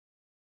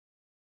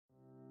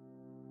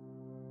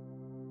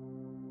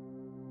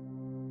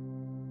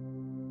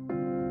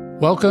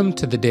Welcome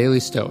to the Daily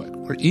Stoic,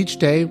 where each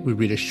day we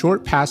read a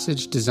short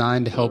passage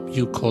designed to help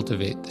you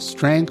cultivate the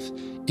strength,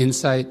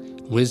 insight,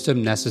 and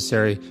wisdom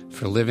necessary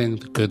for living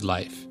the good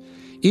life.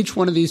 Each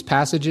one of these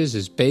passages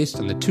is based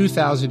on the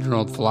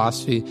 2,000-year-old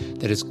philosophy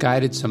that has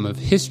guided some of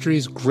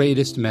history's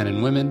greatest men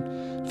and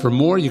women. For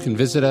more, you can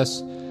visit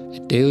us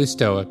at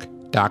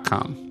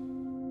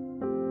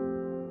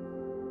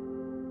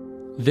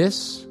dailystoic.com.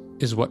 This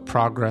is what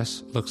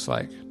progress looks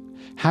like.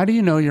 How do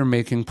you know you're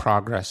making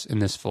progress in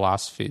this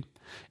philosophy?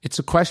 It's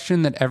a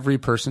question that every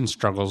person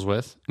struggles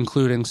with,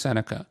 including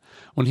Seneca.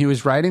 When he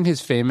was writing his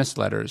famous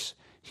letters,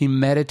 he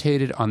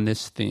meditated on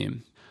this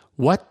theme.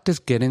 What does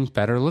getting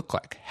better look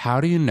like?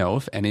 How do you know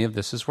if any of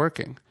this is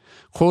working?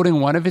 Quoting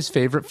one of his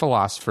favorite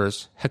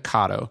philosophers,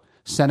 Hecate,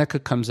 Seneca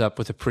comes up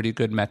with a pretty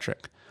good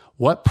metric.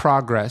 What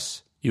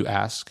progress, you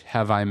ask,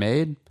 have I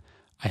made?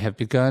 I have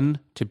begun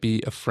to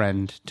be a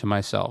friend to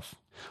myself.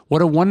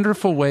 What a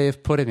wonderful way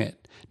of putting it.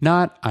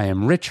 Not, I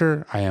am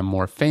richer, I am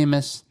more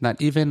famous,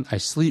 not even, I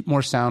sleep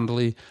more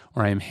soundly,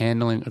 or I am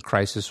handling a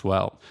crisis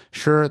well.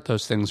 Sure,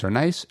 those things are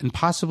nice and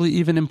possibly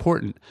even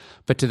important,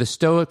 but to the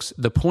Stoics,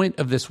 the point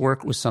of this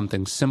work was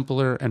something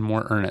simpler and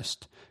more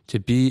earnest, to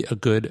be a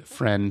good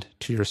friend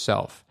to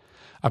yourself.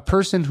 A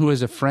person who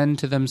is a friend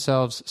to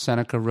themselves,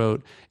 Seneca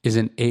wrote, is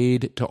an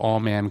aid to all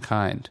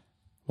mankind.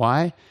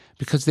 Why?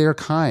 Because they are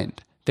kind,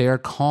 they are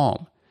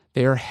calm,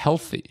 they are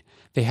healthy.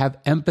 They have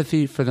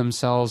empathy for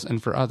themselves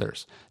and for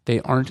others. They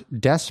aren't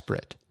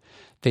desperate.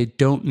 They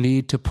don't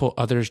need to pull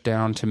others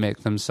down to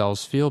make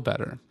themselves feel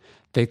better.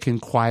 They can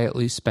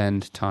quietly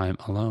spend time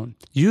alone.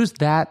 Use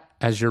that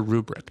as your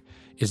rubric.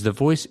 Is the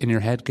voice in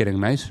your head getting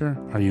nicer?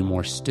 Are you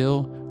more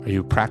still? Are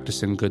you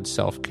practicing good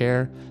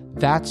self-care?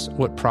 That's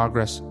what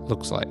progress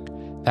looks like.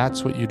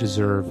 That's what you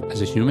deserve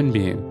as a human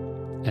being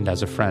and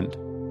as a friend.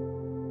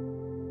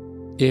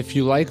 If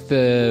you like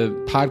the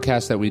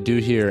podcast that we do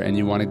here and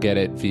you want to get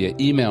it via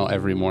email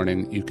every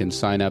morning, you can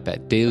sign up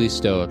at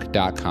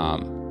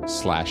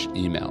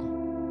dailystoic.com/email.